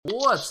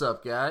What's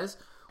up, guys?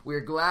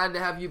 We're glad to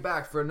have you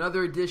back for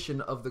another edition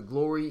of the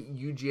Glory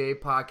UGA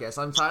podcast.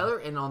 I'm Tyler,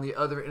 and on the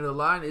other end of the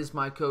line is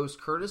my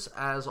co-host Curtis,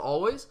 as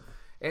always.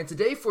 And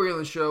today for you on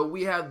the show,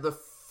 we have the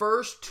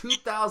first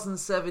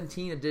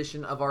 2017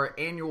 edition of our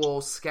annual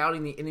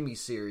Scouting the Enemy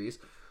series,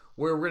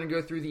 where we're going to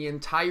go through the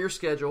entire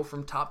schedule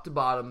from top to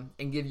bottom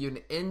and give you an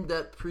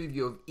in-depth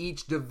preview of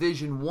each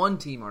Division I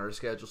team on our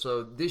schedule.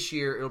 So this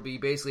year, it'll be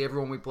basically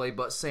everyone we play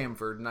but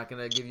Samford. I'm not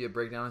going to give you a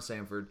breakdown of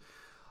Samford.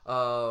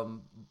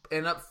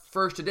 And up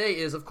first today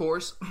is, of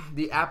course,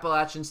 the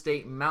Appalachian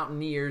State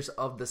Mountaineers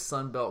of the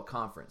Sun Belt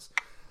Conference.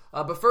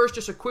 But first,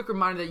 just a quick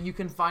reminder that you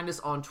can find us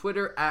on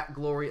Twitter at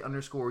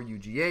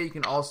glory_UGA. You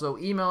can also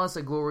email us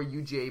at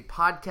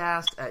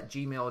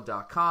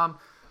gloryugapodcast@gmail.com.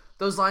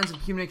 Those lines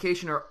of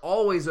communication are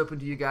always open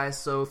to you guys,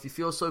 so if you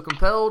feel so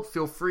compelled,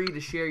 feel free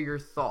to share your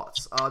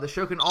thoughts. The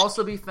show can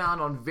also be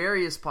found on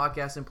various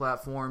podcasting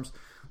platforms.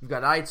 We've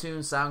got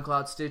iTunes,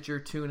 SoundCloud, Stitcher,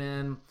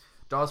 TuneIn,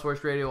 Dog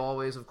Sports Radio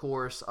always, of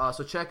course.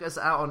 So check us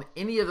out on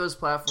any of those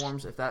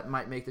platforms if that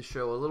might make the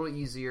show a little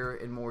easier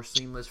and more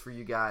seamless for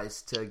you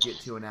guys to get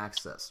to and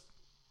access.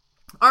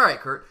 All right,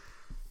 Kurt.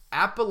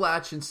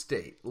 Appalachian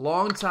State,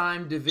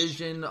 longtime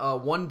Division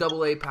 1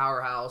 AA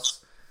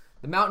powerhouse.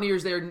 The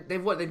Mountaineers,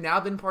 they've now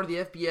been part of the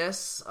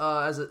FBS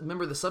as a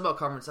member of the Sun Belt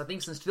Conference, I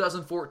think, since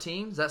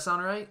 2014. Does that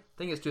sound right? I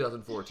think it's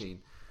 2014.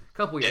 A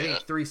couple years, I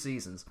think 3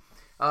 seasons.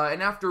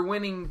 And after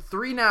winning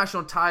 3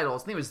 national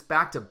titles, I think it was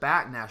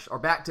back-to-back national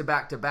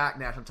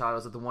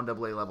titles at the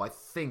 1AA level. I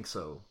think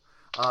so.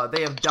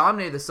 They have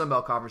dominated the Sun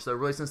Belt Conference, though,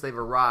 really since they've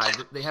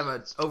arrived. They have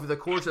over the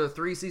course of the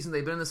 3 seasons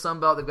they've been in the Sun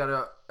Belt, they've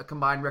got a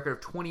combined record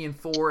of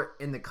 20-4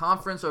 in the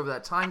conference over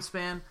that time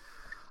span.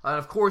 And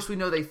of course, we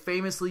know they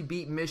famously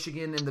beat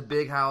Michigan in the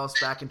Big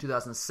House back in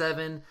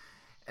 2007.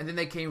 And then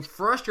they came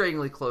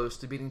frustratingly close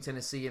to beating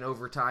Tennessee in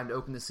overtime to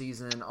open the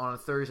season on a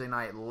Thursday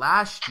night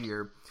last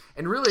year.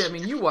 And really, I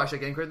mean, you watch that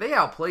game, they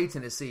outplayed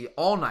Tennessee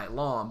all night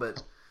long,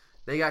 but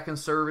they got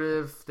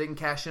conservative, didn't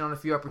cash in on a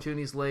few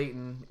opportunities late,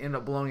 and ended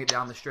up blowing it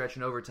down the stretch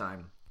in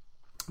overtime.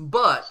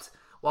 But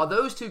while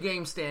those 2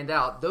 games stand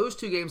out, those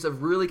 2 games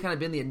have really kind of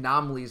been the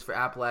anomalies for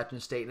Appalachian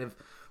State and have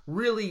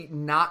really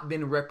not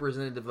been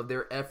representative of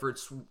their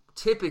efforts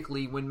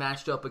typically when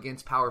matched up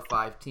against Power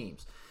 5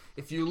 teams.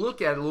 If you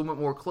look at it a little bit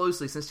more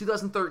closely, since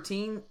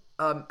 2013,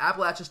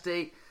 Appalachian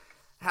State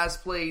has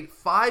played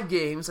 5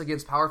 games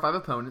against Power 5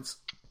 opponents,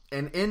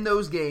 and in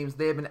those games,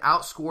 they have been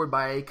outscored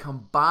by a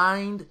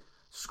combined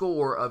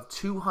score of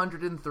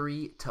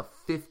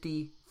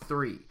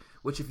 203-53,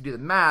 which if you do the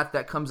math,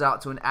 that comes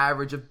out to an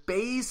average of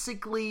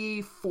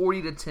basically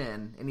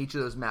 40-10 in each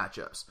of those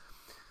matchups,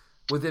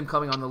 with them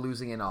coming on the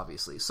losing end,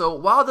 obviously. So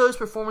while those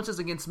performances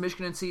against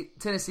Michigan and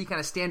Tennessee kind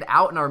of stand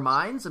out in our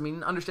minds, I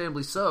mean,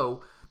 understandably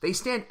so, they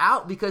stand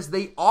out because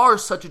they are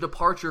such a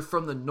departure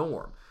from the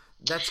norm.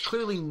 That's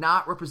clearly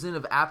not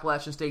representative of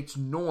Appalachian State's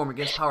norm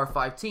against Power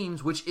 5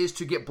 teams, which is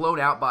to get blown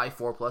out by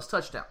 4+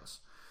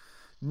 touchdowns.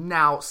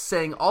 Now,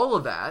 saying all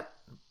of that,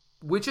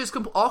 which is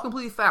all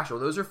completely factual,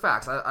 those are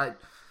facts. I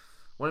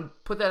want to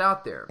put that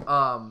out there.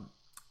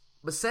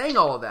 But saying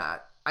all of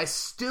that, I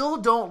still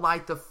don't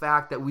like the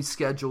fact that we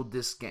scheduled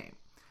this game.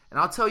 And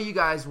I'll tell you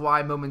guys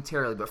why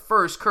momentarily. But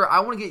first, Kurt,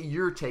 I want to get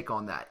your take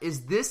on that.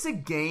 Is this a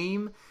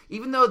game,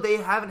 even though they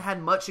haven't had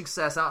much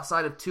success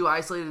outside of 2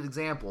 isolated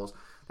examples,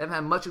 they haven't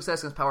had much success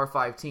against Power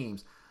 5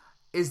 teams,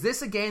 is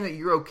this a game that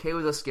you're okay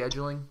with us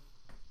scheduling?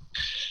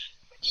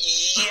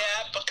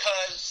 Yeah,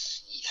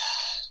 because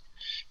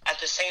at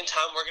the same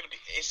time, we're going to be,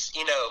 it's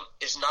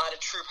not a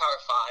true Power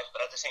 5,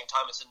 but at the same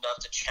time, it's enough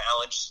to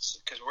challenge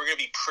because we're going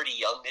to be pretty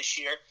young this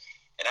year.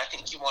 And I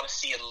think you want to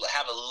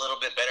have a little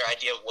bit better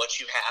idea of what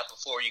you have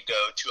before you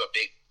go to a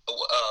big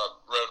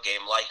road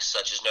game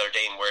such as Notre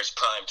Dame, where it's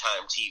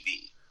primetime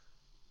TV.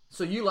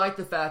 So you like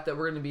the fact that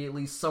we're going to be at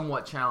least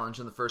somewhat challenged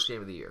in the first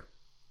game of the year?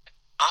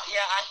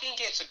 Yeah, I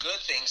think it's a good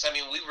thing. I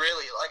mean, we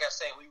really, like I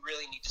say, we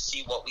really need to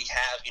see what we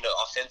have,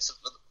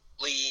 offensively,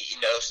 and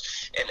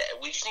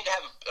we just need to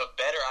have a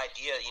better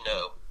idea,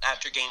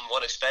 after game 1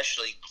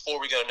 especially,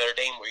 before we go to Notre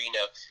Dame, where,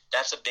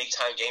 that's a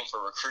big-time game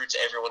for recruits,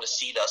 everyone to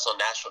see us on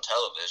national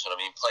television. I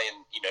mean,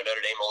 playing,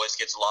 Notre Dame always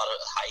gets a lot of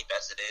hype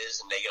as it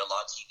is, and they get a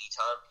lot of TV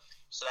time.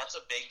 So that's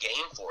a big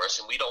game for us,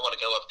 and we don't want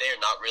to go up there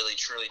not really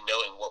truly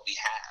knowing what we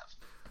have.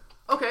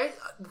 Okay,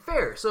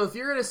 fair. So if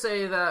you're going to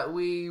say that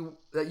you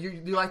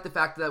like the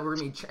fact that we're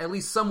going to be at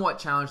least somewhat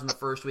challenged in the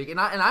first week, and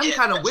I'm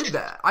kind of with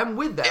that. I'm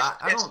with that.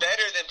 It's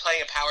better than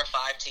playing a Power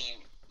 5 team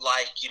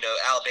like,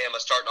 Alabama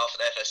starting off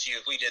with FSU.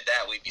 If we did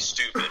that, we'd be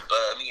stupid. But,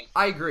 I mean,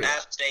 I agree.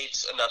 App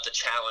State's enough to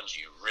challenge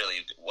you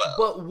really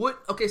well.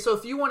 But so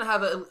if you want to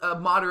have a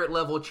moderate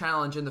level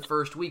challenge in the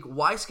first week,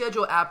 why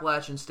schedule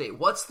Appalachian State?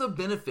 What's the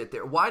benefit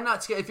there? Why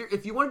not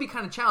if you want to be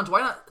kind of challenged, why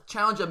not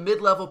challenge a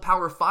mid-level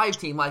Power 5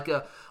 team like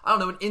an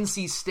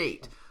NC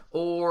State?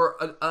 Or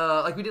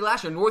like we did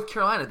last year, North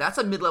Carolina. That's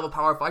a mid-level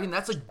Power 5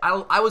 team.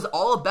 I was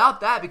all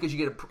about that because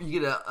you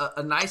get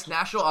a nice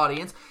national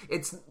audience.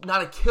 It's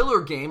not a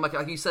killer game like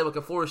you said, like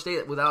a Florida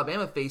State with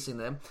Alabama facing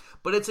them,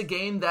 but it's a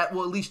game that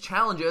will at least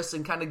challenge us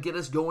and kind of get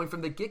us going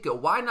from the get-go.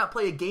 Why not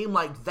play a game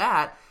like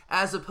that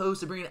as opposed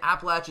to bringing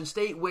Appalachian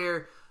State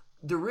where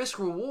the risk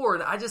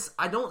reward, I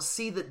don't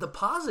see the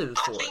positives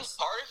for us. I think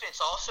part of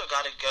it's also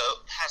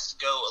has to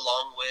go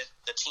along with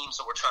the teams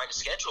that we're trying to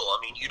schedule.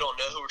 I mean, you don't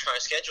know who we're trying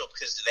to schedule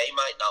because they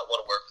might not want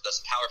to work with us.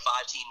 A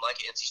Power 5 team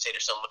like NC State or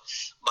someone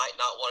might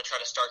not want to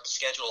try to start the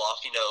schedule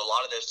off. You know, a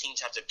lot of those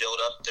teams have to build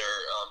up their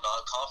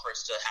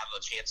non-conference to have a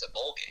chance at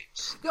bowl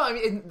games. No, I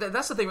mean,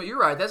 that's the thing. You're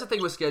right. That's the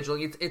thing with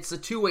scheduling. It's a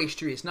two-way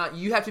street. It's not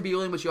you have to be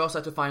willing, but you also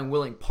have to find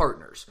willing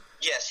partners.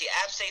 Yeah, see,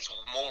 App State's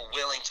more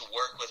willing to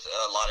work with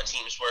a lot of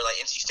teams where, like,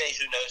 NC State,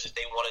 who knows if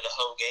they wanted a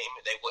home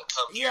game, they wouldn't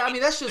come here. Yeah, I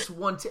mean, that's just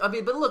one team. I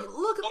mean, but look.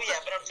 Well, yeah,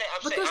 but I'm saying,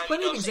 there's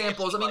plenty of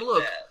examples. I mean,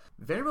 look, that.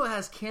 Vanderbilt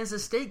has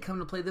Kansas State come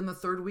to play them the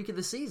third week of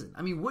the season.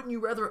 I mean, wouldn't you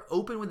rather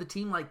open with a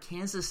team like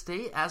Kansas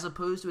State as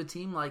opposed to a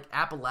team like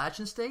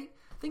Appalachian State?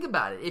 Think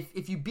about it.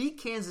 If you beat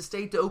Kansas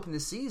State to open the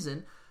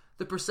season,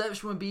 the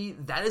perception would be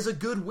that is a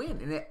good win,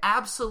 and it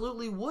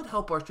absolutely would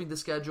help our strength of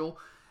schedule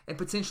and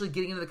potentially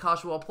getting into the college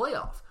football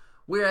playoff.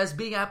 Whereas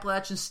being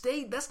Appalachian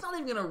State, that's not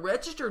even going to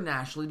register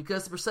nationally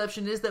because the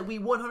perception is that we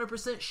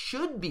 100%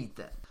 should beat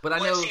them. But I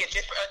know. See,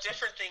 a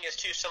different thing is,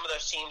 too, some of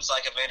those teams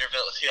like a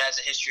Vanderbilt who has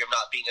a history of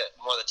not being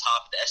one of the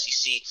top of the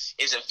SEC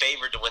isn't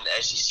favored to win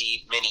the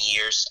SEC many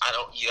years.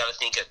 You got to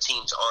think that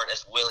teams aren't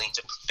as willing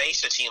to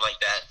face a team like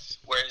that,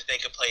 whereas they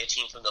could play a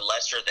team from the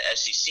lesser of the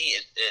SEC.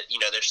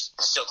 They're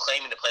still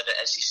claiming to play the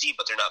SEC,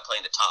 but they're not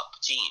playing the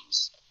top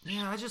teams.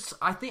 Yeah,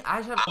 I think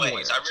I have I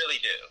really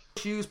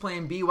do. Shoes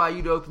playing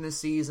BYU to open this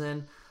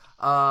season.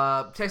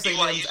 Texas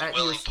BYU's a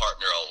willing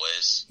partner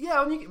always.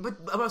 Yeah,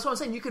 but that's what I'm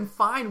saying. You can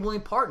find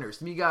willing partners.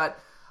 I mean, you got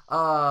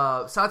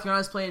South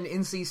Carolina's playing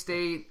NC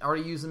State. I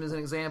already used them as an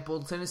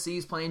example.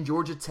 Tennessee's playing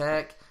Georgia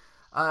Tech.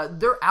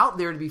 They're out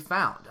there to be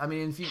found. I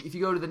mean, if you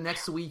go to the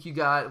next week, you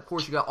got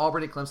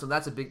Auburn and Clemson.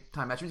 That's a big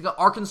time match. You got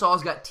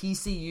Arkansas's got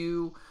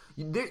TCU.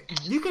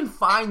 You can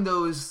find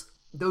those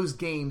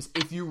games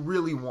if you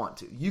really want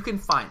to. You can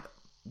find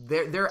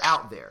them. They're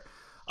out there.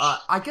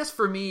 I guess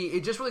for me,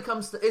 it just really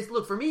comes to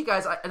look for me,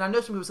 guys. I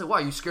know some people say, "Why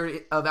are you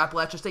scared of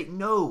Appalachian State?"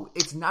 No,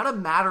 it's not a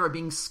matter of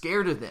being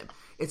scared of them.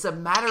 It's a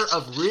matter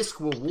of risk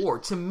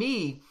reward. To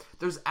me,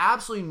 there's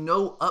absolutely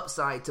no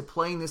upside to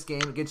playing this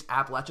game against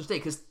Appalachian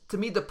State because to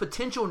me, the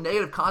potential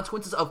negative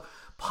consequences of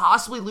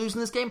possibly losing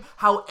this game,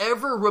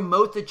 however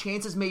remote the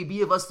chances may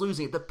be of us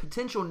losing it, the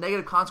potential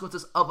negative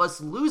consequences of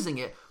us losing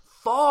it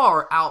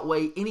far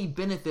outweigh any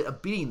benefit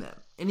of beating them,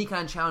 any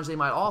kind of challenge they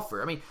might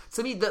offer. I mean,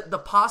 to me, the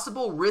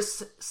possible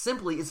risk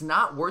simply is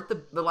not worth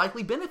the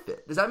likely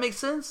benefit. Does that make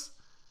sense?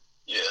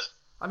 Yeah.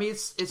 I mean,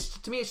 it's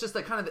to me, it's just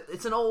that kind of,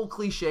 it's an old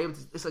cliche.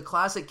 It's a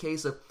classic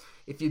case of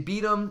if you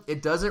beat them,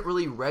 it doesn't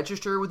really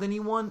register with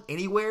anyone,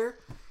 anywhere.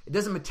 It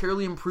doesn't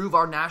materially improve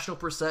our national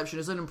perception.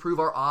 It doesn't improve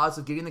our odds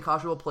of getting the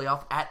college football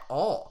playoff at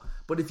all.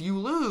 But if you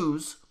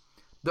lose,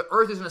 the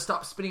earth is going to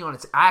stop spinning on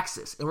its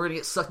axis, and we're going to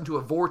get sucked into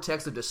a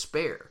vortex of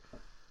despair.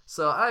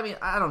 So, I mean,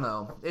 I don't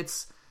know.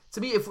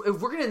 To me, if we're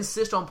going to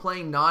insist on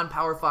playing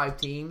non-Power 5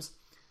 teams,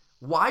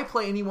 why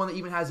play anyone that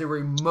even has a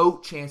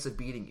remote chance of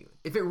beating you?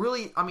 If it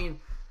really, I mean,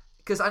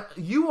 because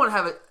you want to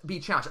have it be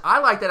challenged. I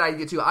like that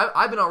idea too.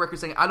 I've been on record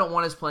saying I don't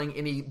want us playing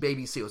any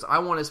baby seals. I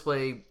want us to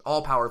play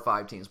all Power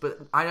 5 teams. But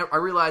I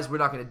realize we're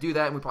not going to do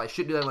that, and we probably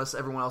shouldn't do that unless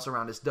everyone else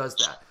around us does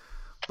that.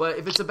 But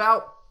if it's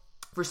about,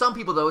 for some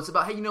people though, it's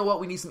about, hey, you know what?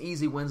 We need some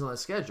easy wins on the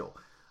schedule.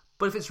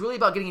 But if it's really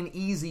about getting an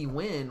easy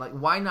win, like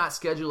why not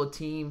schedule a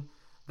team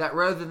that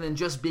rather than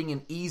just being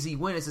an easy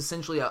win, is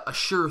essentially a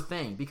sure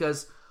thing?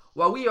 Because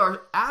while we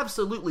are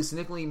absolutely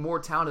significantly more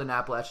talented than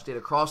Appalachian State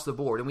across the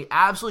board, and we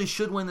absolutely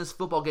should win this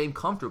football game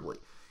comfortably,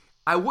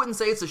 I wouldn't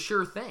say it's a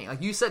sure thing.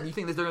 Like you said, you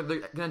think that they're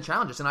going to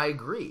challenge us, and I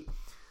agree.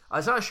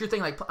 It's not a sure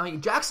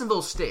thing.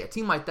 Jacksonville State, a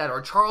team like that,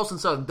 or Charleston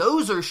Southern,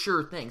 those are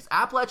sure things.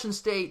 Appalachian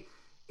State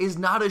is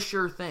not a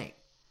sure thing.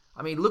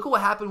 I mean, look at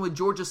what happened with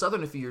Georgia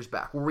Southern a few years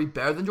back. Were we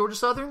better than Georgia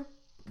Southern?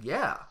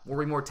 Yeah. Were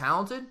we more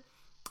talented?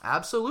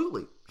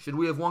 Absolutely. Should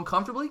we have won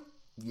comfortably?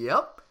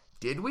 Yep.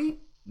 Did we?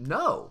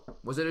 No.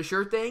 Was it a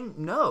sure thing?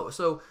 No.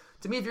 So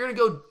to me, if you're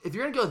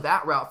gonna go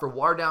that route for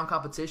watered down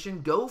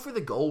competition, go for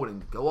the gold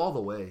and go all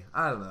the way.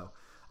 I don't know.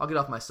 I'll get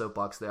off my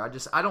soapbox there.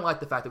 I don't like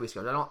the fact that we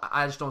scored.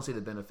 I just don't see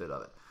the benefit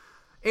of it.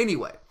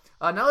 Anyway,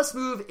 now let's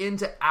move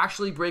into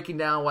actually breaking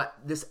down what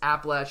this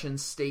Appalachian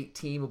State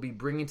team will be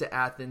bringing to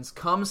Athens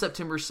come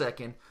September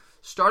 2nd,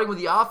 starting with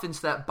the offense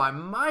that, by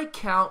my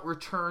count,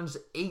 returns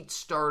 8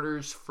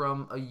 starters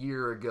from a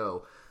year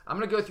ago. I'm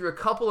going to go through a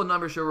couple of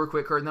numbers here real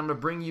quick, Kurt, and I'm going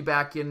to bring you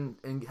back in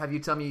and have you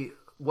tell me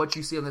what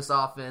you see on this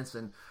offense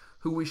and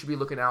who we should be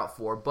looking out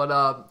for. But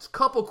a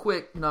couple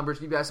quick numbers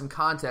to give you guys some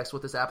context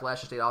what this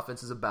Appalachian State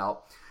offense is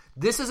about.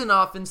 This is an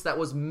offense that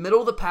was middle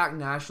of the pack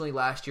nationally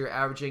last year,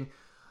 averaging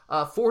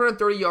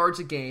 430 yards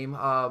a game,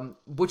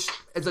 which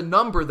as a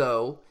number,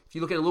 though, if you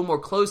look at it a little more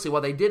closely,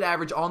 while they did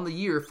average on the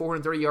year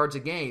 430 yards a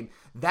game,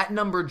 that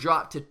number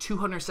dropped to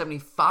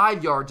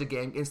 275 yards a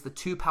game against the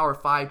two Power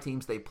 5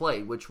 teams they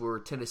played, which were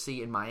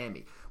Tennessee and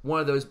Miami. One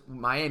of those,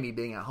 Miami,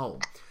 being at home.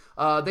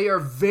 They are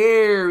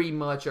very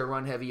much a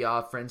run-heavy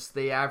offense.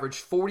 They average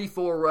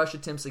 44 rush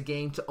attempts a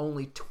game to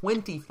only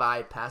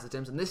 25 pass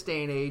attempts. In this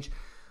day and age,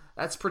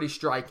 that's pretty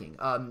striking.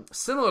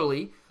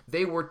 Similarly,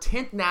 they were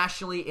 10th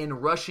nationally in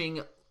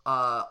rushing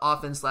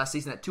offense last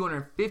season at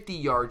 250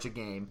 yards a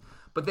game,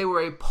 but they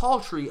were a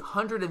paltry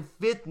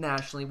 105th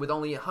nationally with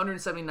only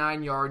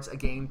 179 yards a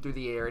game through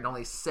the air and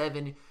only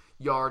 7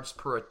 yards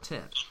per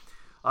attempt.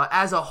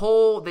 As a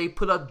whole, they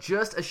put up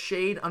just a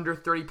shade under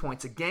 30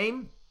 points a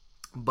game.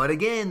 But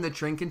again, the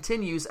trend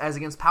continues as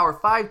against Power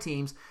 5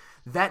 teams,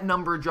 that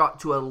number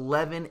dropped to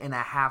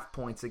 11.5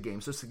 points a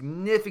game. So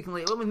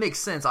significantly, it makes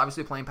sense.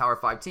 Obviously, playing Power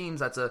 5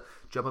 teams, that's a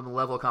jump up in the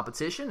level of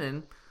competition,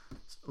 and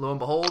lo and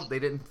behold, they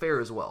didn't fare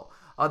as well.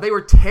 They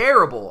were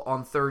terrible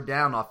on third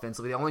down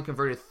offensively. They only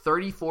converted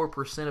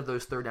 34% of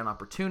those third down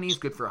opportunities,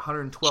 good for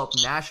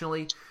 112th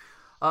nationally.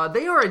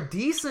 They are a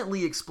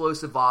decently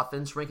explosive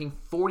offense, ranking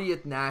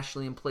 40th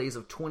nationally in plays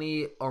of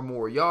 20 or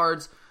more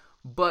yards.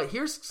 But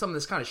here's something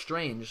that's kind of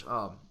strange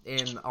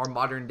in our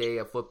modern day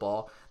of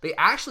football. They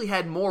actually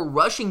had more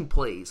rushing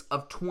plays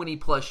of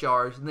 20-plus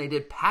yards than they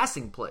did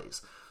passing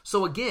plays.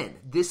 So again,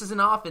 this is an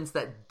offense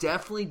that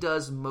definitely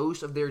does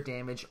most of their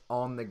damage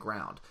on the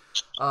ground.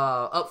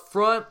 Up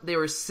front, they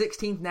were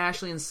 16th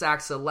nationally in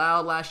sacks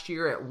allowed last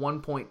year at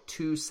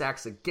 1.2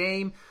 sacks a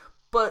game.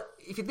 But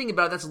if you think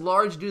about it, that's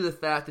largely due to the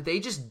fact that they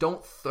just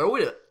don't throw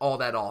it all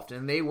that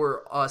often. They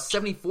were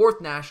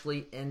 74th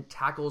nationally in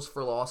tackles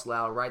for loss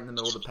allowed, right in the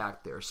middle of the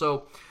pack there.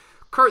 So,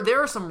 Kurt,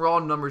 there are some raw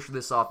numbers for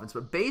this offense,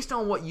 but based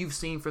on what you've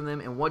seen from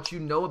them and what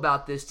you know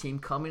about this team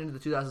coming into the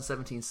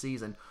 2017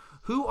 season,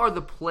 who are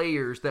the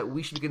players that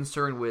we should be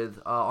concerned with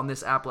on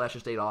this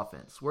Appalachian State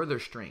offense? Where are their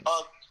strengths?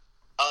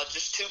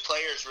 Just two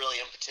players really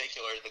in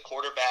particular, the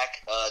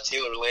quarterback,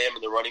 Taylor Lamb,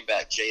 and the running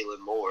back, Jalen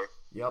Moore.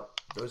 Yep,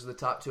 those are the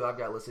top two I've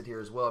got listed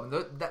here as well. I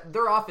mean,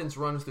 their offense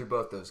runs through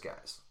both those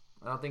guys.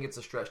 I don't think it's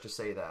a stretch to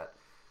say that.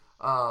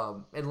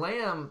 And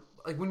Lamb,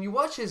 like when you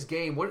watch his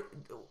game, I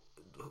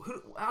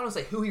don't want to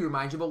say who he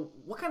reminds you, but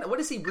what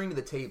does he bring to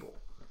the table?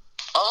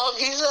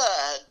 He's a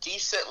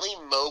decently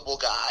mobile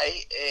guy,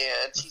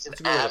 and he's an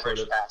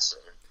average passer.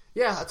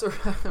 Yeah, that's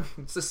a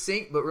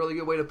succinct but really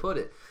good way to put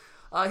it.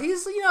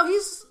 He's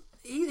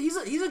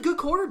a good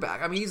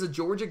quarterback. I mean, he's a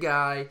Georgia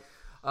guy.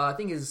 I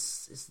think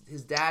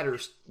his dad or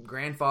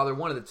grandfather,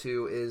 one of the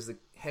two, is the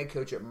head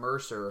coach at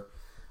Mercer.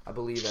 I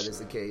believe that is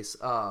the case.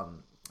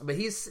 But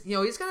he's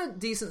got a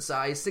decent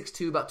size,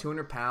 6'2", about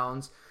 200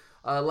 pounds.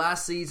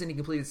 Last season, he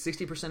completed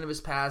 60% of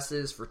his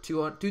passes for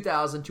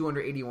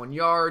 2,281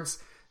 yards,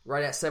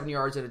 right at 7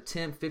 yards an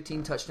attempt,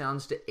 15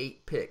 touchdowns to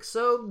 8 picks.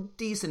 So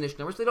decent-ish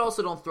numbers. They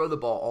also don't throw the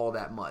ball all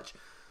that much.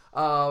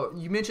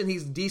 You mentioned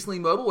he's decently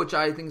mobile, which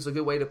I think is a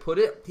good way to put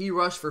it. He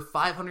rushed for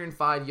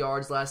 505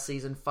 yards last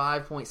season,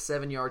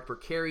 5.7 yards per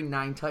carry,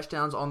 9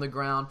 touchdowns on the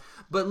ground.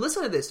 But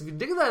listen to this. If you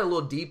dig that a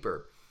little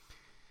deeper,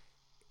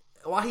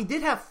 while he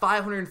did have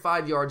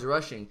 505 yards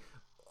rushing,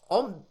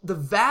 the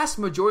vast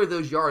majority of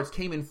those yards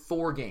came in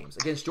 4 games.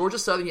 Against Georgia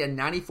Southern, he had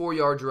 94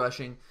 yards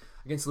rushing.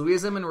 Against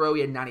Louisiana Monroe,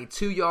 he had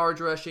 92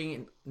 yards rushing.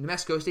 In New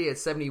Mexico State, he had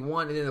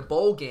 71. And in the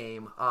bowl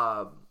game,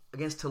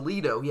 against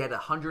Toledo, he had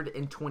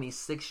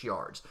 126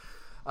 yards.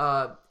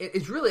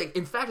 It's really,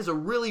 in fact, it's a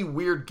really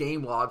weird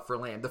game log for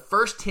Lamb. The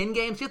first 10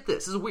 games, get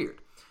this is weird.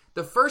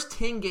 The first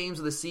 10 games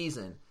of the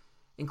season,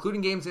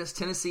 including games against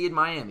Tennessee and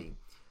Miami,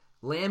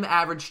 Lamb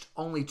averaged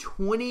only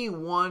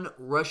 21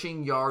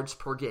 rushing yards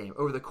per game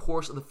over the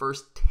course of the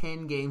first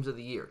 10 games of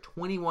the year.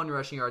 21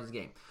 rushing yards a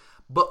game.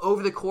 But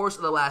over the course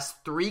of the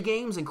last 3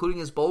 games, including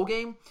his bowl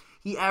game,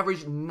 he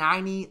averaged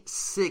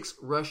 96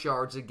 rush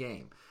yards a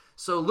game.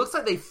 So it looks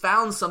like they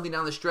found something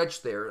down the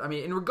stretch there. I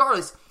mean, and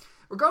regardless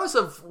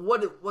of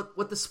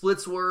what the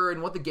splits were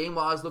and what the game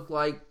laws looked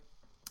like,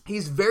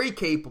 he's very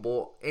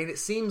capable, and it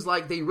seems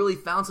like they really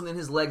found something in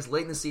his legs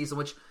late in the season,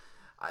 which,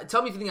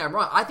 tell me if you think I'm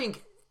wrong, I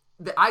think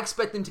that I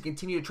expect them to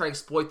continue to try to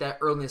exploit that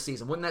early in the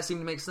season. Wouldn't that seem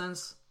to make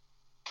sense?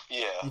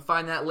 Yeah. You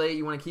find that late,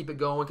 you want to keep it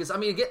going. Because, I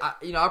mean, again,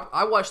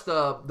 I watched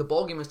the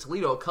bowl game against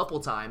Toledo a couple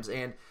times,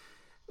 and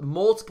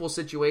multiple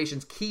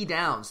situations, key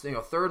downs,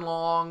 third and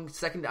long,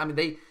 second, I mean,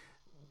 they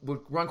would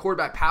run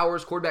quarterback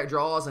powers, quarterback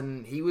draws,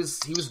 and he was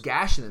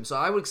gashing them. So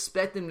I would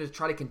expect them to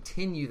try to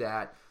continue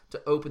that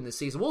to open the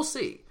season. We'll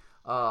see.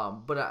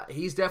 But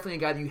he's definitely a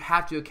guy that you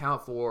have to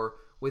account for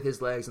with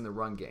his legs in the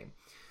run game.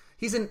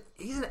 He's an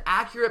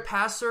accurate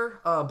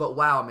passer, but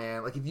wow,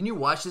 man. Like, if you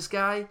watch this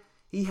guy,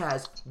 he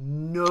has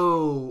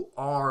no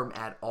arm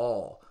at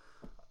all.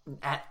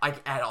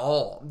 At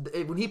all.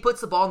 When he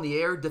puts the ball in the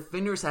air,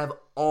 defenders have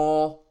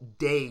all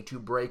day to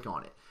break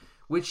on it.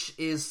 Which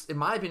is, in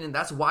my opinion,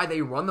 that's why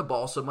they run the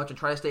ball so much and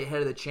try to stay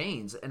ahead of the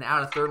chains and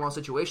out of third and long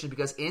situations.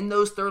 Because in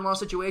those third and long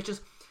situations,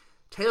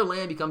 Taylor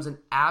Lamb becomes an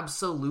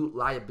absolute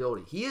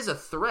liability. He is a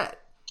threat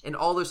in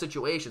all those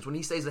situations when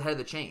he stays ahead of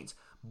the chains.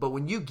 But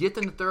when you get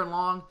them to third and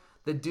long,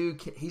 the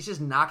dude, he's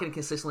just not going to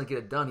consistently get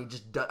it done. He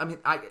just does. I mean,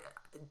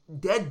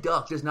 dead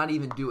duck does not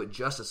even do it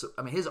justice.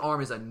 I mean, his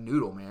arm is a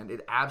noodle, man.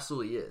 It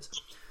absolutely is.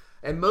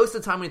 And most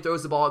of the time when he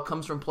throws the ball, it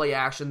comes from play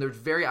action. There's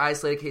very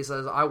isolated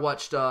cases. I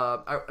watched,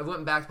 I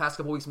went back the past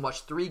couple weeks and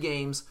watched 3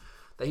 games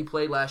that he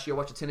played last year. I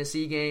watched the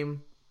Tennessee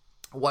game,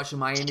 I watched the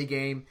Miami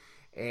game,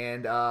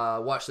 and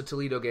watched the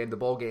Toledo game, the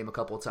bowl game, a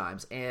couple of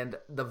times. And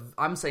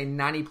I'm saying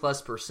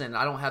 90+%.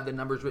 I don't have the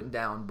numbers written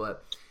down,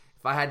 but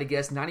if I had to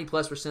guess,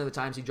 90+% of the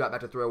times he dropped back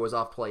to throw was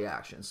off play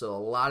action. So a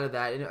lot of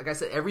that, and like I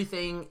said,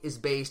 everything is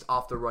based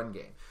off the run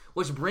game.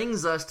 Which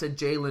brings us to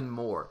Jalen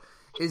Moore.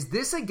 Is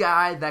this a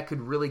guy that could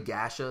really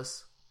gash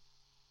us?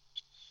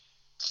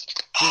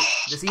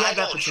 Does he have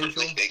that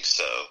potential? I don't think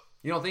so.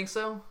 You don't think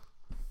so?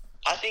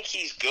 I think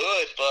he's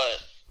good,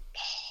 but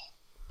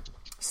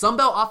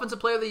Sunbelt Offensive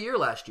Player of the Year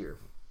last year.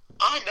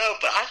 I know,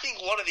 but I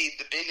think one of the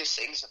biggest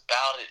things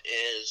about it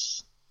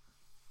is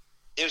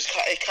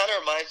it kind of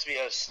reminds me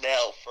of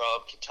Snell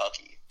from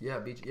Kentucky. Yeah.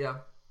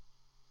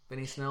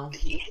 Benny Snell.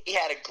 He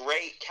had a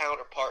great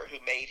counterpart who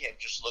made him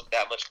just look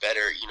that much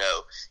better. You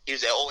know, he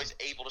was always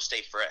able to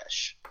stay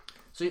fresh.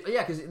 So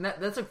yeah, because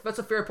that's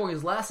a fair point.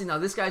 His last season, now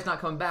this guy's not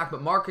coming back,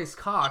 but Marcus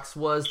Cox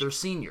was their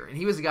senior, and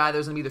he was the guy that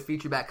was going to be the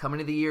feature back coming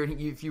into the year. And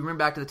if you remember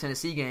back to the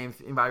Tennessee game, if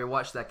anybody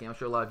watched that game, I'm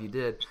sure a lot of you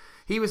did.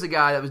 He was the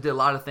guy that did a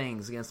lot of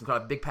things against them.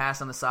 Caught a big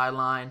pass on the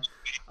sideline.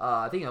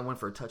 I think I went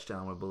for a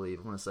touchdown, I believe.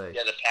 I'm going to say.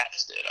 Yeah, the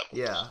pass did.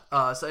 Yeah.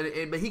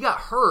 But he got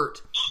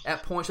hurt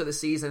at points of the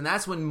season, and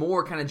that's when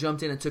Moore kind of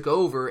jumped in and took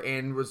over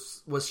and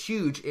was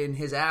huge in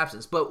his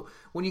absence. But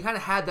when you kind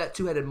of had that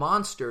two-headed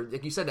monster,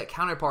 like you said, that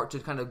counterpart to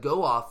kind of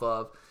go off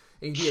of,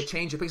 and you get a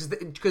change of pace,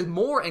 because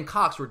Moore and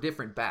Cox were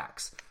different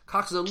backs.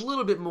 Cox is a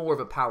little bit more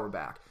of a power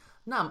back.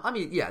 No, I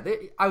mean, yeah,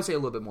 I would say a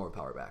little bit more of a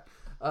power back.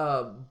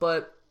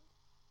 But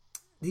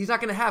he's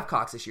not going to have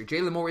Cox this year.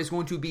 Jalen Moore is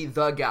going to be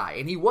the guy,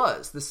 and he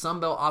was the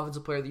Sunbelt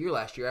Offensive Player of the Year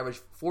last year.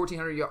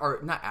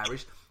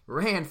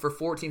 Ran for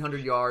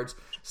 1,400 yards,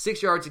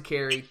 6 yards a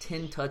carry,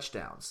 10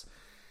 touchdowns.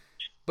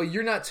 But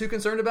you're not too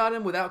concerned about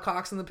him without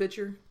Cox in the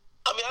picture?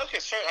 I mean, I'm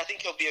concerned. I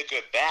think he'll be a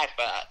good back,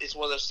 but it's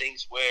one of those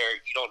things where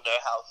you don't know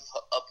how he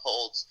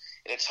upholds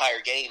an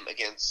entire game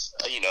against,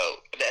 an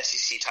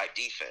SEC-type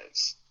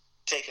defense,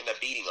 taking a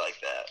beating like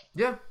that.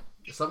 Yeah,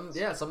 something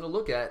to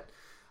look at.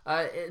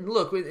 And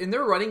look, in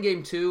their running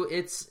game, too,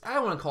 I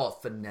don't want to call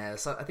it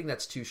finesse. I think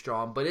that's too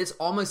strong, but it's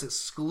almost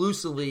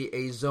exclusively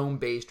a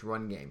zone-based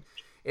run game.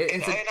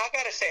 And I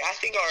got to say, I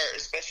think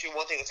especially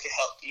one thing that's going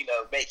to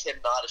help, make him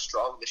not as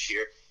strong this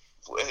year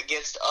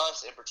against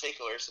us in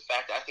particular is the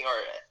fact that I think our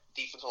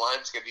defensive line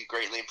is going to be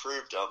greatly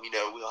improved.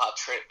 We'll have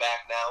Trent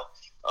back now,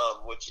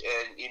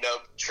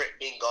 Trent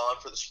being gone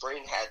for the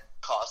spring had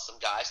caused some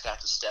guys to have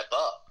to step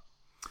up.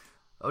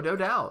 Oh, no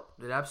doubt.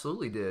 It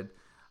absolutely did.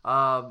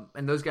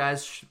 And those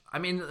guys,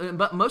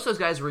 but most of those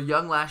guys were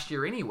young last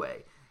year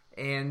anyway.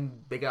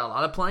 And they got a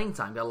lot of playing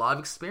time, got a lot of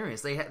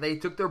experience. They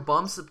took their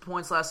bumps at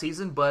points last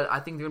season, but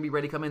I think they're going to be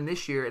ready to come in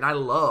this year. And I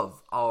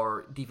love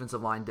our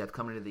defensive line depth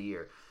coming into the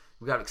year.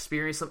 We've got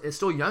experience. It's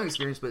still young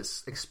experience, but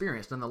it's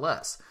experience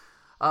nonetheless.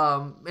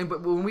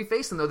 But when we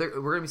face them, though, we're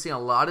going to be seeing a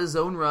lot of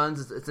zone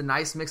runs. It's a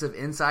nice mix of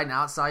inside and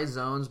outside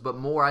zones, but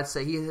more, I'd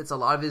say he hits a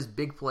lot of his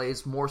big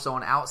plays more so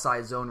on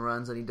outside zone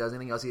runs than he does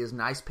anything else. He has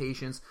nice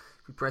patience.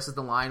 He presses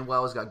the line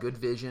well. He's got good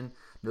vision.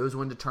 Knows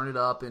when to turn it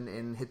up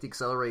and hit the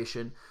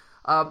acceleration.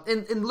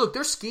 And look,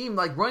 their scheme,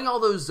 like running all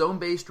those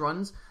zone-based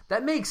runs,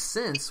 that makes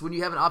sense when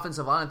you have an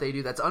offensive line that they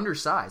do that's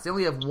undersized. They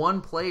only have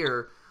one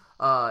player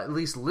at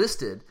least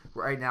listed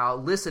right now,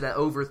 listed at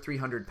over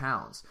 300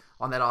 pounds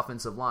on that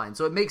offensive line.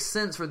 So it makes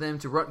sense for them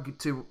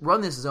to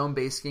run this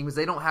zone-based scheme because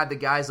they don't have the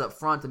guys up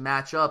front to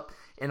match up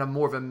in a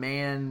more of a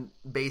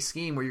man-based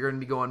scheme where you're going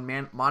to be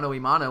going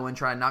mano-a-mano and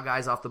trying to knock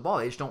guys off the ball.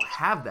 They just don't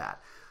have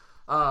that.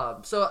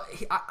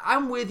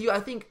 I'm with you. I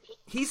think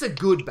he's a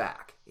good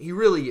back. He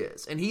really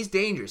is, and he's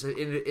dangerous.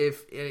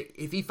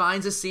 If he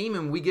finds a seam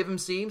and we give him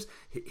seams,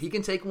 he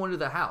can take one to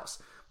the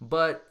house.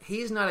 But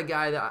he's not a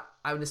guy that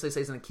I would necessarily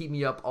say is going to keep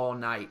me up all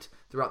night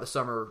throughout the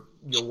summer,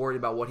 worried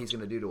about what he's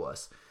going to do to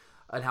us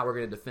and how we're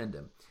going to defend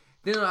him.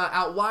 Then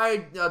out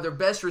wide, their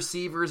best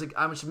receivers.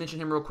 I'm just mention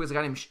him real quick.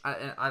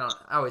 I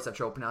always have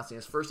trouble pronouncing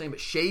his first name, but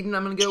Shaden.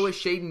 I'm going to go with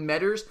Shaden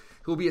Metters,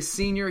 who will be a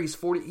senior.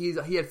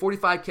 He had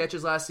 45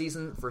 catches last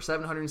season for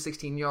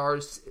 716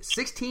 yards,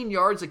 16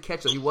 yards a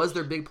catch. So he was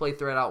their big play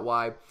threat out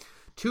wide.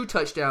 2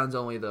 touchdowns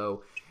only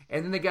though.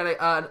 And then they got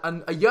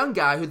a young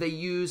guy who they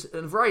use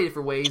in a variety of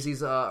different ways.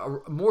 He's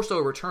more so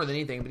a returner than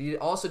anything, but he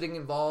also did get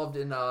involved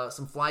in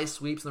some fly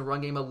sweeps in the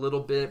run game a little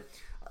bit.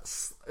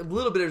 As a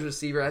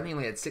receiver. I think he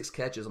only had 6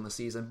 catches on the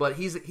season, but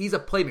he's a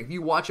playmaker. If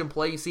you watch him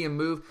play, you see him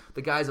move,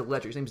 the guy's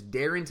electric. His name's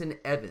Darrington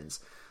Evans.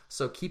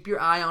 So keep your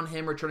eye on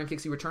him returning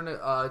kicks. He returned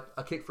a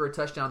kick for a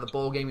touchdown in the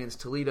bowl game against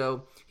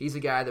Toledo. He's a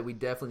guy that we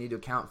definitely need to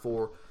account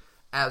for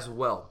as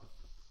well.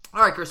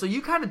 All right, Chris, so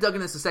you kind of dug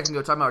in this a second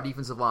ago talking about our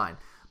defensive line,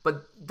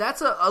 but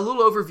that's a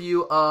little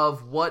overview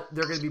of what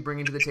they're going to be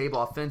bringing to the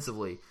table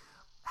offensively.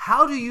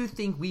 how do you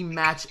think we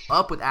match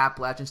up with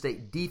Appalachian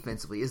State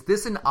defensively? Is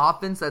this an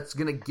offense that's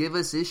going to give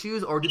us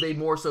issues, or do they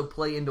more so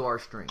play into our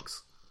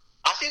strengths?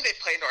 I think they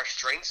play into our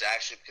strengths,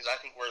 actually, because I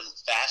think we're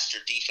faster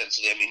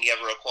defensively. I mean, you have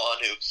Roquan,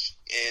 who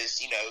is,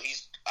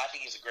 I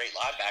think he's a great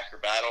linebacker,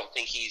 but I don't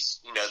think he's,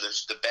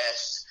 the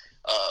best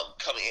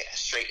coming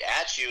straight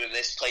at you, and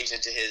this plays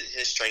into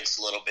his strengths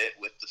a little bit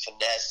with the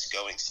finesse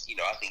going.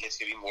 I think it's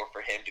going to be more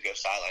for him to go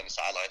sideline to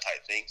sideline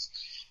type things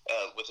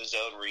with his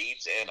own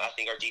reads, and I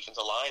think our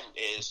defensive line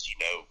is,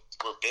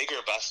 we're bigger,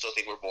 but I still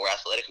think we're more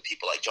athletic with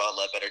people like John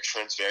Ledbetter.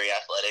 Trent's very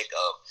athletic.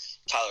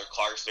 Tyler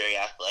Clark's very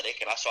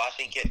athletic, and so I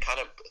think it kind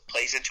of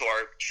plays into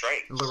our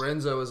strength.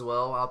 Lorenzo as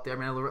well out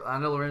there. I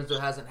know Lorenzo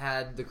hasn't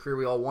had the career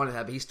we all wanted to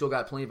have, but he's still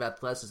got plenty of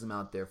athleticism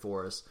out there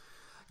for us.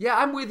 Yeah,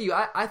 I'm with you.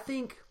 I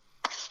think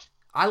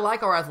I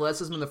like our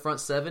athleticism in the front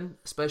seven,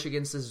 especially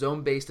against this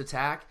zone-based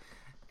attack.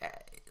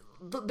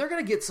 They're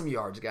going to get some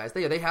yards, guys.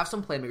 They have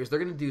some playmakers. They're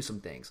going to do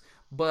some things.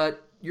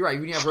 But you're right.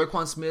 When you have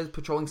Roquan Smith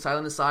patrolling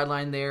sideline to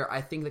sideline there,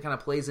 I think that kind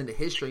of plays into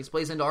his strengths,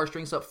 plays into our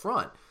strengths up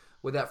front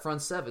with that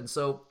front seven.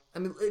 So, I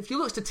mean, if you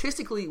look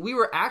statistically,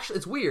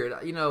 it's weird.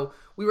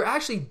 We were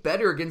actually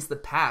better against the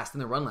pass than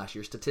the run last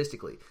year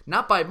statistically.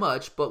 Not by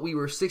much, but we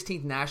were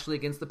 16th nationally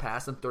against the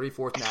pass and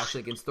 34th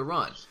nationally against the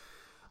run.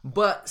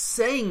 But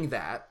saying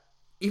that,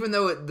 even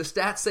though the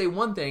stats say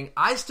one thing,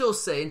 I still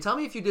say, and tell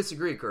me if you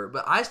disagree, Kurt,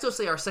 but I still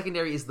say our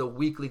secondary is the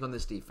weak link on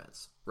this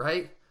defense,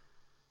 right?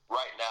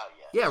 Right now,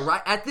 yes. Yeah,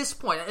 right at this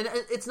point. And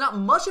it's not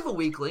much of a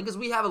weak link because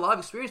we have a lot of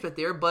experience right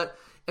there, but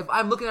if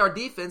I'm looking at our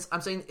defense,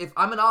 I'm saying if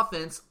I'm an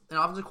offensive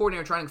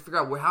coordinator trying to figure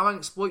out how I can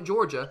exploit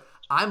Georgia,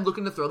 I'm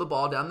looking to throw the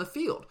ball down the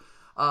field.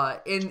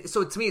 And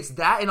so to me, it's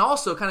that, and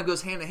also kind of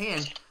goes hand in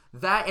hand,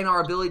 that and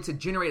our ability to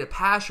generate a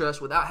pass rush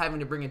without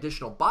having to bring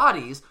additional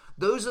bodies.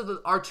 Those are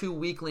our two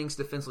weak links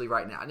defensively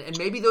right now. And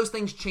maybe those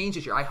things change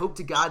this year. I hope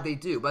to God they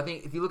do. But I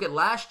think if you look at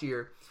last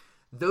year,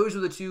 those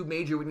are the two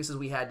major weaknesses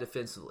we had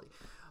defensively.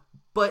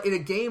 But in a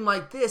game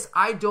like this,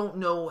 I don't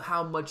know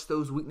how much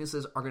those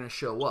weaknesses are going to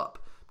show up.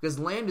 Because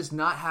Lamb does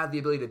not have the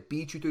ability to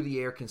beat you through the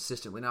air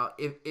consistently. Now,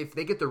 if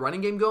they get the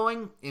running game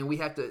going and we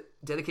have to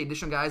dedicate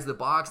additional guys to the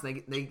box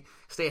and they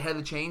stay ahead of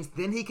the chains,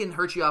 then he can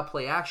hurt you out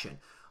play action.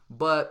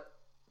 But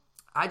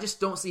I just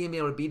don't see him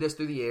being able to beat us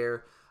through the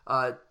air.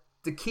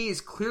 The key is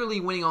clearly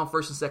winning on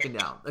first and second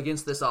down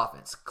against this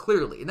offense.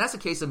 Clearly. And that's the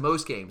case in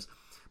most games.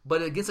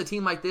 But against a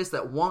team like this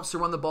that wants to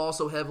run the ball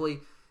so heavily,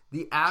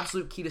 the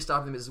absolute key to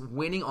stopping them is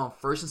winning on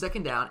first and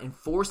second down and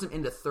force them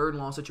into third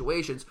and long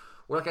situations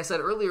where, like I said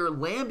earlier,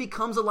 Lamb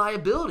becomes a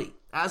liability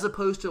as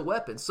opposed to a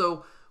weapon.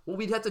 So what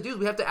we'd have to do is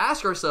we have to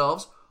ask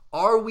ourselves,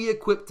 are we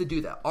equipped to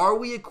do that? Are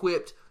we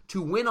equipped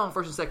to win on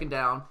first and second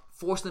down,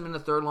 force them into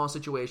third and long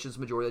situations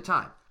the majority of the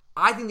time?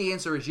 I think the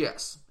answer is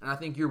yes. And I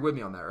think you're with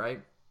me on that,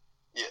 right?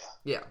 Yeah.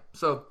 Yeah.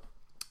 So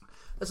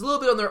that's a little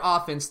bit on their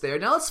offense there.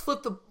 Now let's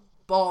flip the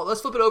ball. Let's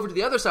flip it over to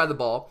the other side of the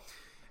ball.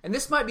 And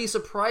this might be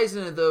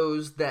surprising to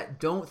those that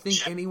don't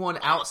think anyone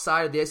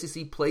outside of the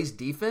SEC plays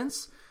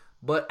defense.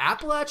 But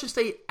Appalachian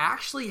State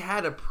actually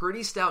had a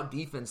pretty stout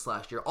defense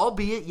last year,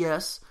 albeit,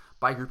 yes,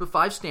 by Group of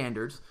 5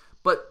 standards.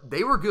 But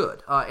they were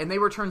good. And they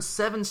returned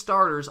 7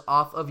 starters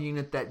off of a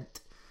unit that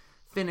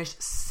finished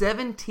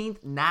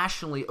 17th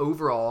nationally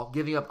overall,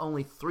 giving up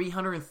only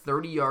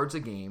 330 yards a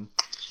game.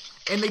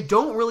 And they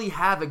don't really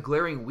have a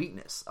glaring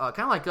weakness. Kind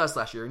of like us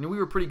last year. We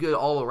were pretty good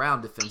all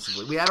around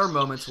defensively. We had our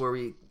moments where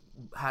we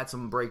had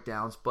some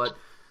breakdowns, but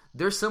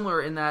they're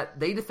similar in that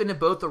they defended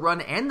both the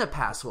run and the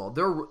pass well.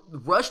 Their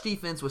rush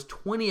defense was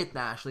 20th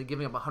nationally,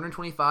 giving up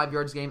 125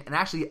 yards a game and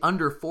actually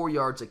under 4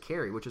 yards a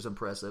carry, which is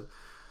impressive.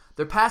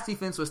 Their pass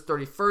defense was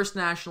 31st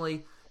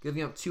nationally,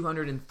 giving up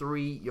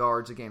 203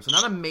 yards a game. So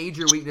not a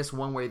major weakness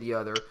one way or the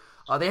other.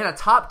 They had a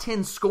top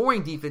 10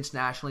 scoring defense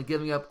nationally,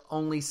 giving up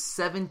only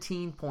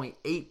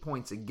 17.8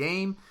 points a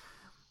game.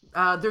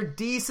 They're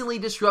decently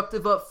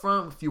disruptive up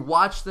front. If you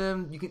watch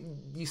them,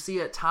 you see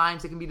at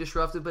times they can be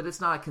disruptive, but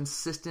it's not a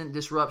consistent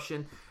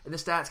disruption. And the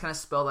stats kind of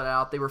spell that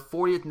out. They were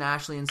 40th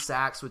nationally in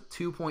sacks with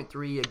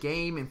 2.3 a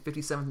game and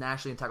 57th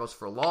nationally in tackles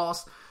for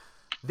loss.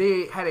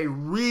 They had a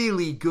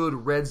really good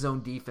red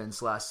zone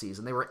defense last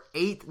season. They were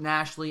 8th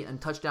nationally in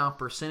touchdown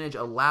percentage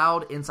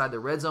allowed inside the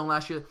red zone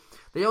last year.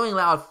 They only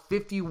allowed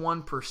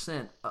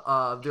 51%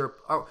 of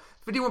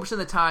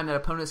the time that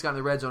opponents got in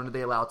the red zone did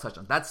they allow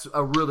touchdowns. That's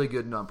a really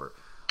good number.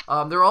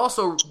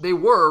 They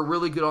were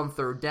really good on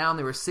third down.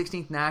 They were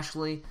 16th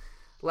nationally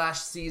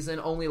last season,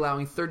 only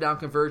allowing third down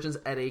conversions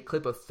at a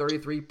clip of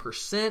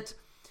 33%.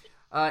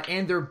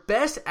 And their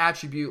best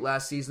attribute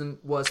last season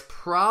was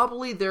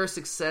probably their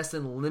success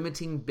in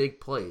limiting big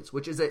plays,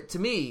 which is, to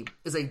me,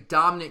 is a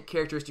dominant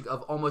characteristic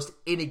of almost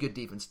any good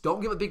defense. Don't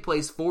give up big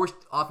plays, force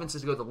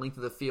offenses to go the length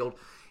of the field,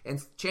 and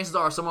chances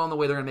are someone on the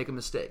way they're going to make a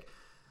mistake.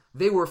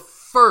 They were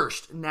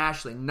first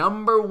nationally,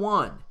 number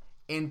 1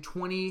 in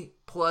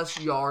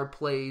 20-plus yard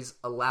plays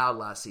allowed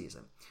last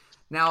season.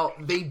 Now,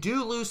 they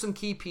do lose some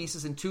key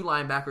pieces in 2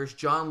 linebackers,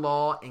 John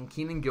Law and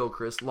Keenan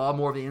Gilchrist. Law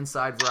more of the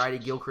inside variety,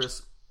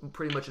 Gilchrist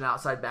pretty much an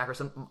outside backer,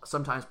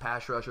 sometimes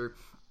pass rusher.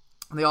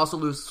 And they also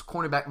lose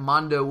cornerback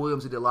Mondo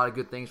Williams, who did a lot of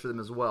good things for them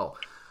as well.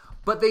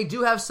 But they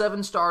do have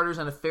 7 starters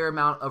and a fair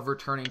amount of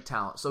returning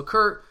talent. So,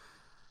 Kurt,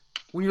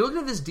 when you're looking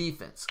at this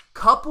defense,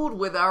 coupled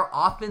with our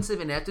offensive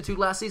ineptitude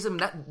last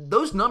season,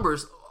 those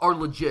numbers are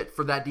legit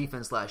for that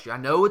defense last year. I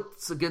know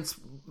it's against,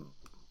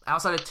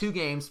 outside of 2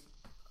 games,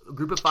 a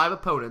group of 5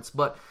 opponents,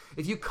 but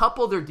if you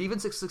couple their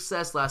defensive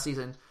success last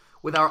season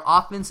with our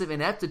offensive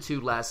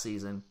ineptitude last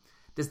season,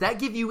 does that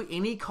give you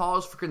any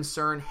cause for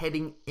concern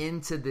heading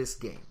into this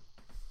game?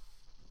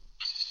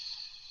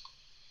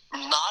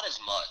 Not as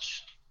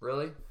much.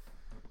 Really?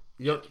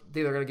 You don't think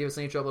they're going to give us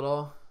any trouble at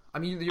all? I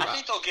mean, I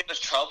think they'll give us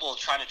trouble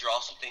trying to draw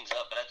some things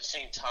up, but at the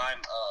same time,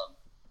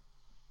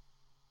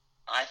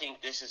 I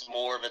think this is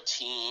more of a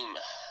team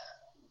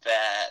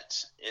that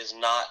is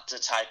not the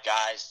type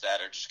guys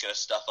that are just going to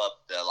stuff up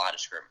the line of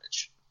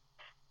scrimmage.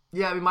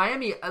 Yeah, I mean,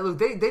 Miami, look,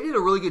 they did a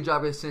really good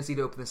job against Tennessee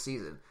to open the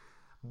season,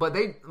 but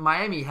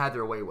Miami had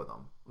their way with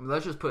them. I mean,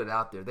 let's just put it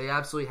out there. They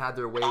absolutely had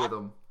their way with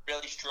them.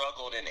 Really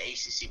struggled in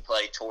ACC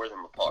play, tore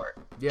them apart.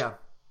 Yeah,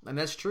 and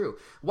that's true.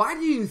 Why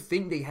do you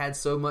think they had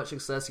so much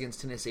success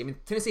against Tennessee? I mean,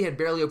 Tennessee had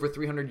barely over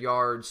 300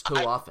 yards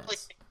total offense.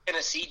 Think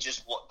Tennessee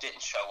just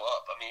didn't show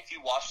up. I mean, if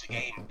you watch the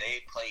game,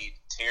 they played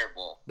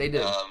terrible. They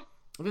did.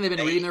 I think they've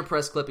been reading their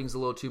press clippings a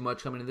little too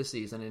much coming into the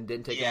season and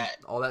didn't take them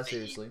all that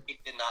seriously.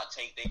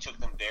 They took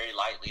them very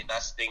lightly, and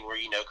that's the thing where,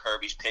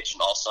 Kirby's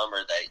pitching all summer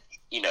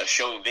that,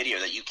 showing video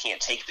that you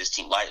can't take this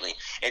team lightly.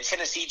 And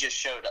Tennessee just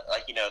showed,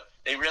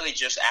 they really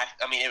just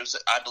it was,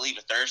 I believe,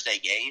 a Thursday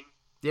game.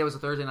 Yeah, it was a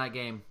Thursday night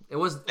game. It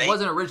wasn't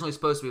originally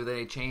supposed to be, but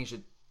they changed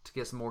it to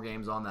get some more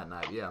games on that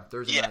night. Yeah,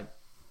 Thursday night.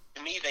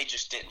 To me, they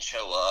just didn't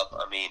show up.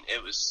 I mean,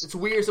 it's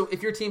weird. So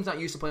if your team's not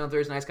used to playing on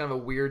Thursday night, it's kind of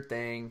a weird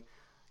thing.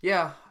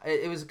 Yeah,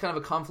 it was kind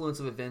of a confluence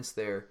of events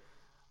there,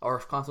 or a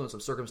confluence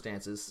of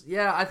circumstances.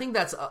 Yeah, I think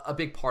that's a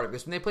big part of it.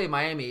 Because when they played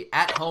Miami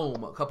at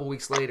home a couple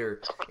weeks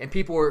later, and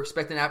people were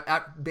expecting,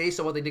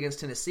 based on what they did against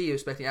Tennessee,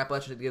 expecting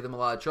Appalachian to give them a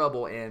lot of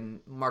trouble, and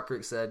Mark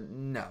Richt said,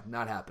 no,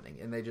 not happening.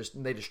 And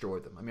they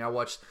destroyed them. I mean,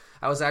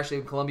 I was actually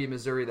in Columbia,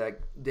 Missouri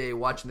that day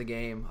watching the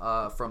game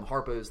from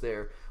Harpo's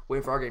there,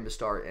 waiting for our game to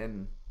start,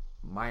 and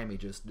Miami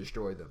just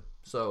destroyed them.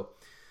 So...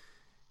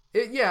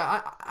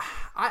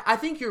 I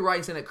think you're right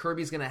in saying that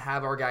Kirby's going to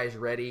have our guys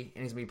ready,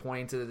 and he's going to be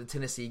pointing to the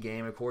Tennessee game,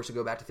 and of course, to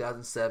go back to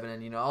 2007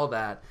 and all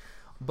that.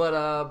 But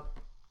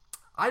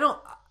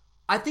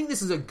I think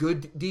this is a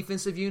good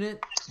defensive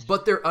unit,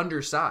 but they're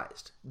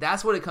undersized.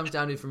 That's what it comes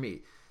down to for me.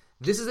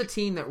 This is a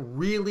team that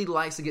really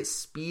likes to get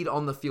speed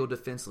on the field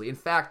defensively. In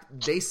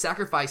fact, they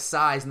sacrifice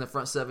size in the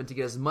front 7 to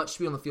get as much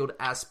speed on the field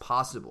as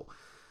possible.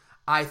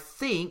 I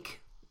think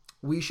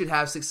we should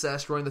have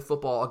success running the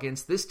football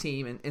against this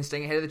team and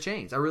staying ahead of the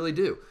chains. I really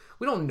do.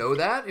 We don't know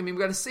that. I mean, we've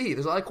got to see.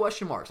 There's a lot of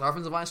question marks. Our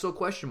offensive line is still a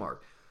question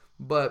mark.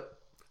 But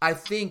I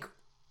think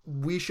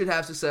we should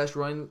have success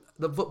running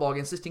the football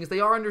against this team because they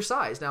are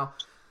undersized. Now,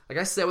 like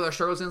I said, with our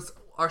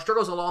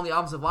struggles along the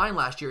offensive line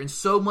last year and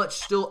so much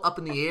still up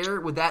in the air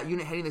with that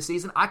unit heading the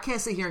season, I can't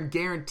sit here and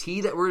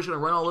guarantee that we're just going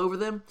to run all over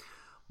them.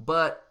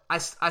 But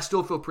I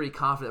still feel pretty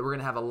confident that we're going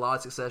to have a lot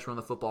of success running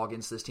the football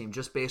against this team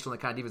just based on the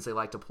kind of defense they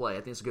like to play.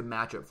 I think it's a good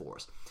matchup for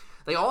us.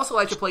 They also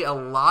like to play a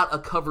lot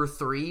of cover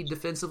 3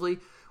 defensively,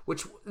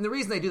 and the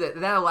reason they do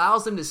that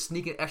allows them to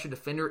sneak an extra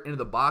defender into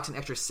the box, an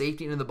extra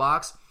safety into the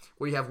box,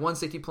 where you have one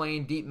safety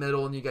playing deep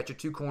middle and you got your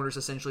 2 corners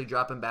essentially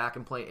dropping back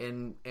and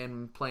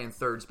playing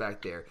thirds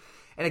back there.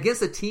 And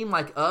against a team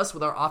like us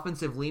with our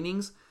offensive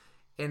leanings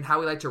and how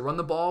we like to run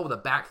the ball with a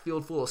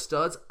backfield full of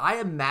studs, I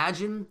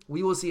imagine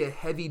we will see a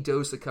heavy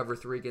dose of cover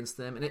 3 against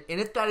them. And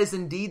if that is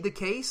indeed the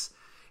case,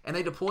 and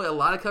they deploy a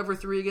lot of cover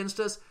 3 against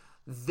us,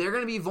 they're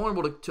going to be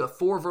vulnerable to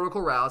 4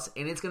 vertical routes,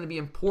 and it's going to be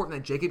important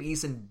that Jacob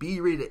Eason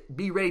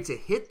be ready to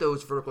hit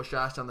those vertical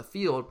shots down the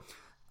field,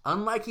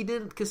 unlike he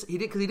didn't do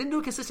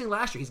it consistently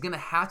last year. He's going to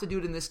have to do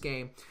it in this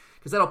game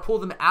because that'll pull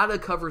them out of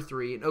cover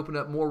 3 and open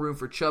up more room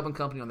for Chubb and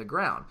company on the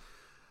ground.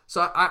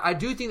 So I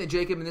do think that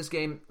Jacob in this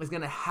game is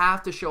going to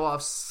have to show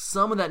off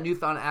some of that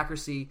newfound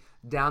accuracy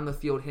down the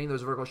field, hitting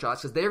those vertical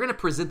shots, because they're going to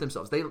present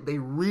themselves. They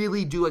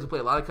really do like to play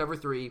a lot of cover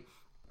 3,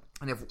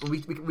 and if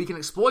we can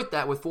exploit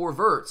that with 4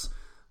 verts,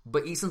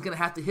 but Eason's going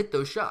to have to hit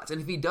those shots.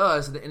 And if he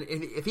does, and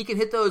if he can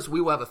hit those,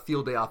 we will have a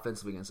field day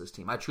offensive against this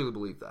team. I truly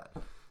believe that.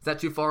 Is that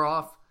too far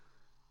off?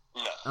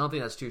 No. I don't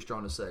think that's too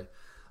strong to say.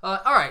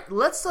 All right,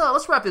 let's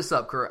wrap this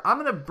up, Kurt. I'm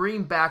going to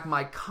bring back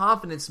my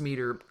confidence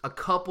meter a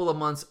couple of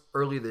months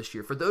early this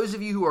year. For those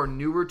of you who are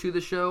newer to the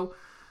show,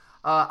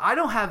 I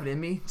don't have it in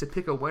me to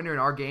pick a winner in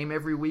our game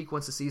every week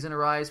once the season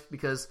arrives,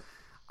 because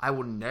I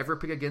will never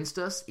pick against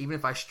us, even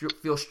if I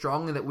feel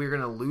strongly that we're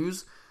going to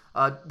lose,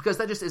 because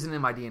that just isn't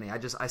in my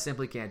DNA. I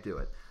simply can't do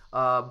it.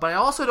 But I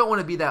also don't want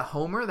to be that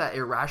homer that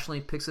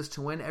irrationally picks us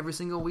to win every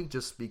single week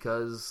just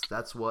because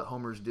that's what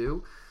homers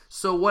do.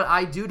 So what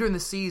I do during the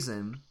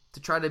season to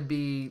try to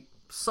be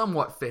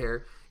somewhat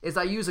fair is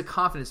I use a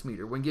confidence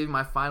meter when giving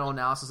my final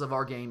analysis of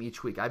our game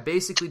each week. I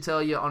basically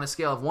tell you on a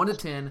scale of 1 to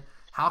 10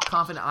 how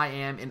confident I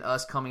am in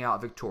us coming out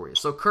victorious.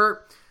 So,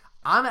 Kurt,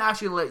 I'm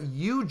actually going to let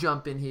you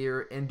jump in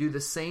here and do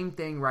the same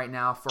thing right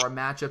now for our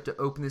matchup to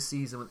open the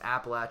season with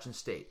Appalachian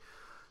State.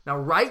 Now,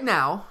 right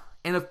now,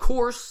 and of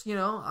course,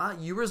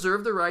 you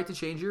reserve the right to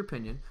change your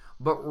opinion,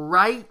 but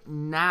right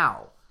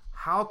now,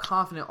 how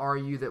confident are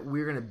you that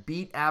we're going to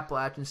beat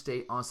Appalachian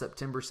State on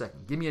September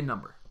 2nd? Give me a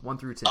number, 1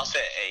 through 10. I'll say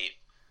 8.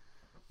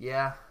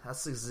 Yeah,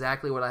 that's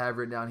exactly what I have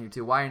written down here,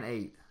 too. Why an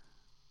 8?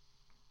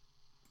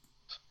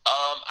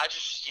 I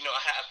just,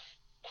 I have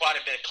quite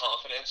a bit of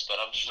confidence, but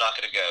I'm just not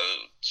going to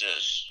go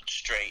just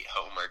straight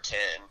homer 10.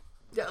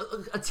 Yeah,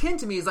 a 10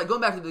 to me is like going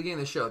back to the beginning of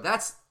the show.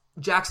 That's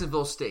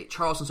Jacksonville State,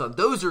 Charleston Southern.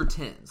 Those are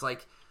 10s.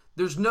 Like,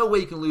 there's no way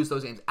you can lose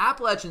those games.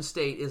 Appalachian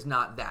State is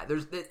not that.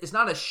 It's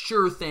not a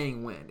sure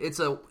thing win. It's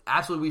a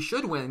absolutely we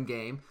should win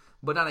game,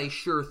 but not a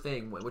sure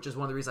thing win, which is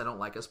one of the reasons I don't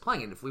like us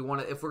playing it. If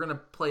we're going to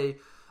play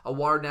a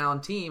watered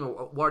down team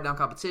or a watered down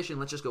competition,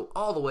 let's just go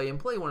all the way and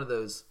play one of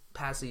those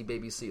passy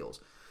baby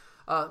seals.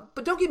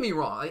 But don't get me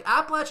wrong. Like,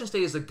 Appalachian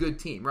State is a good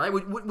team, right?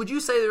 Would you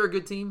say they're a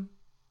good team?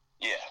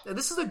 Yeah.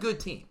 This is a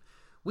good team.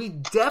 We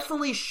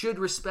definitely should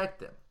respect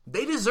them.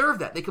 They deserve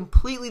that. They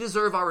completely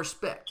deserve our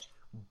respect.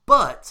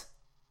 But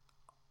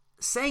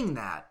saying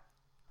that,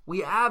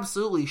 we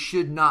absolutely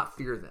should not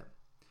fear them.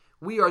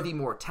 We are the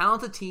more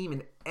talented team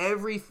in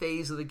every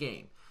phase of the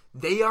game.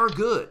 They are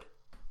good.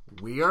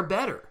 We are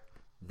better.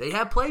 They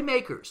have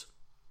playmakers.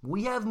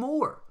 We have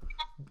more.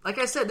 Like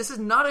I said, this is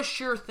not a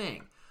sure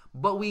thing,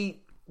 but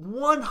we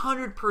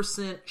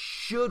 100%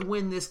 should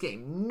win this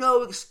game.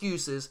 No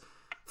excuses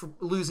for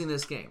losing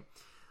this game.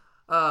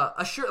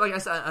 A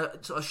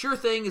sure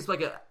thing is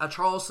like a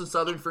Charleston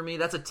Southern for me.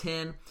 That's a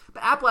 10.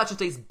 But Appalachian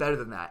State's better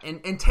than that.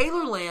 And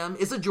Taylor Lamb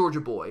is a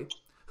Georgia boy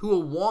who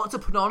will want to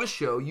put on a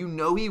show. You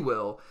know he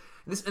will.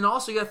 And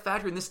also you got to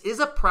factor in this is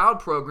a proud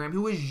program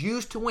who is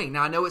used to winning.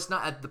 Now I know it's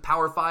not at the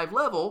Power 5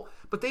 level,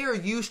 but they are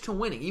used to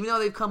winning. Even though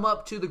they've come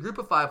up to the Group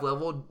of 5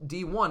 level,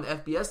 D1,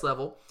 FBS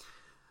level,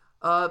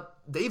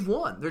 they've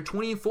won. They're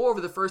 20-4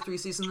 over the first 3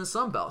 seasons in the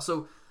Sun Belt.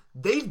 So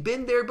they've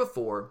been there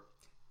before.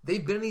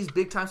 They've been in these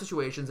big-time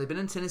situations. They've been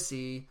in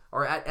Tennessee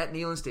or at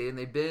Neyland Stadium.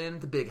 They've been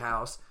at the Big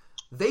House.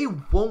 They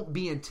won't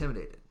be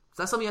intimidated.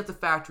 So that's something you have to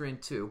factor in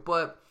too.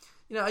 But,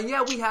 and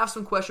yeah, we have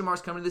some question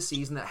marks coming to the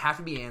season that have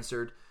to be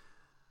answered.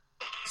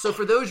 So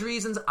for those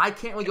reasons, I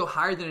can't really go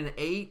higher than an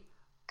 8.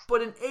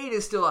 But an 8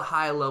 is still a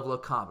high level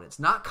of confidence.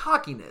 Not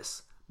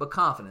cockiness, but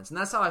confidence. And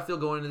that's how I feel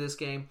going into this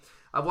game.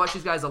 I've watched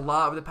these guys a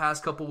lot over the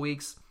past couple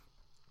weeks.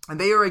 And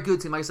they are a good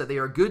team. Like I said, they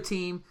are a good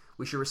team.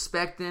 We should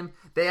respect them.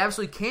 They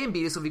absolutely can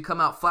beat us if we come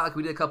out flat like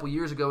we did a couple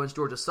years ago against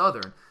Georgia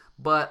Southern.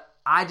 But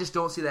I just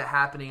don't see that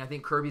happening. I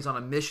think Kirby's on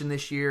a mission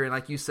this year. And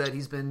like you said,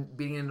 he's been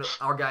beating into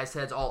our guys'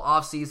 heads all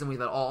offseason. We've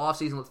had all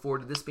offseason. Look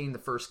forward to this being the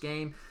first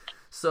game.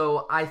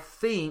 So I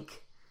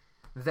think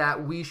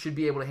that we should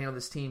be able to handle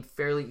this team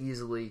fairly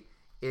easily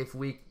if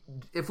we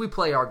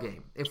play our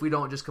game. If we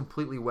don't just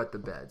completely wet the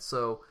bed.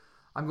 So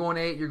I'm going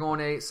 8, you're going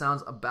 8.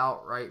 Sounds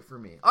about right for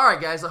me. All right,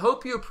 guys, I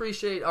hope you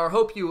appreciate, or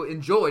hope you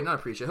enjoyed, not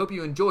appreciate, hope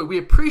you enjoyed. We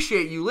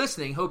appreciate you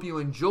listening. Hope you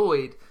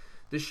enjoyed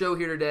the show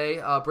here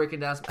today, breaking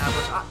down some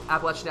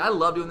Appalachian. I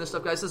love doing this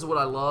stuff, guys. This is what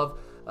I love,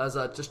 is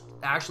just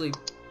actually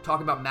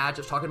talking about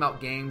matchups, talking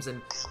about games.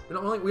 And we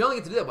only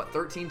get to do that,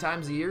 13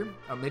 times a year?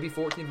 Maybe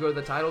 14 if you go to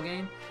the title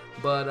game.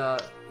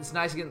 But it's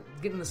nice to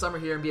get in the summer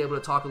here and be able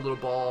to talk a little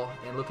ball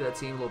and look at a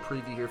team, a little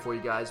preview here for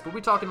you guys. But we're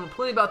talking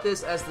plenty about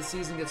this as the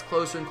season gets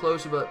closer and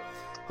closer. But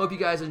hope you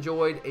guys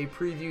enjoyed a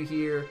preview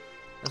here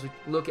as we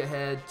look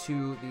ahead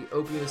to the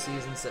opening of the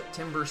season,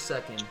 September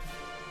 2nd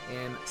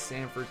in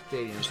Sanford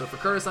Stadium. So for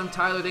Curtis, I'm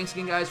Tyler. Thanks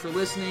again, guys, for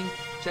listening.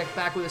 Check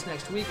back with us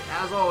next week.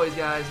 As always,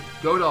 guys,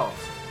 go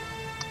Dogs.